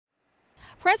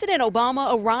President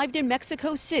Obama arrived in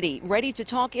Mexico City ready to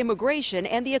talk immigration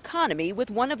and the economy with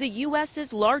one of the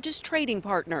U.S.'s largest trading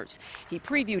partners. He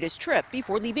previewed his trip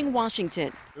before leaving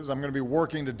Washington. I'm going to be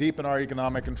working to deepen our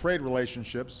economic and trade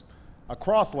relationships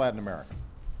across Latin America,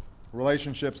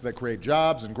 relationships that create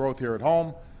jobs and growth here at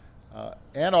home,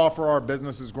 and offer our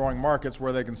businesses growing markets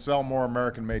where they can sell more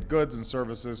American-made goods and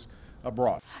services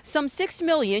abroad. Some 6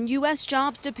 million U.S.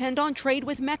 jobs depend on trade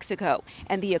with Mexico,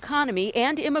 and the economy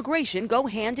and immigration go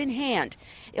hand in hand.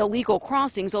 Illegal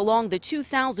crossings along the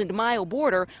 2,000-mile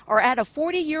border are at a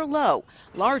 40-year low,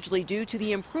 largely due to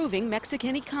the improving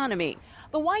Mexican economy.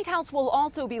 The White House will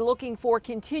also be looking for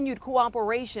continued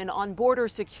cooperation on border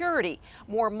security.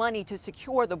 More money to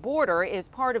secure the border is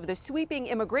part of the sweeping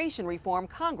immigration reform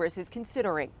Congress is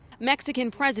considering. Mexican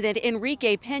President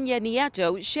Enrique Pena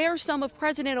Nieto shares some of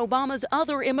President Obama's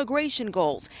other immigration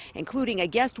goals, including a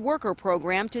guest worker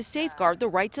program to safeguard the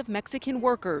rights of Mexican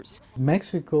workers.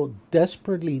 Mexico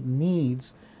desperately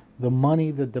needs the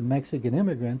money that the Mexican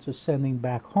immigrants are sending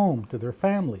back home to their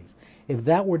families. If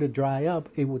that were to dry up,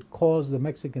 it would cause the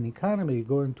Mexican economy to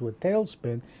go into a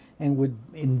tailspin and would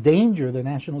endanger the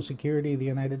national security of the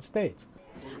United States.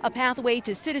 A pathway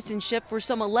to citizenship for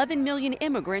some 11 million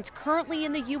immigrants currently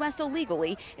in the U.S.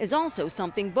 illegally is also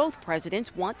something both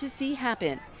presidents want to see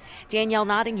happen. Danielle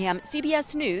Nottingham,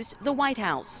 CBS News, the White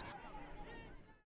House.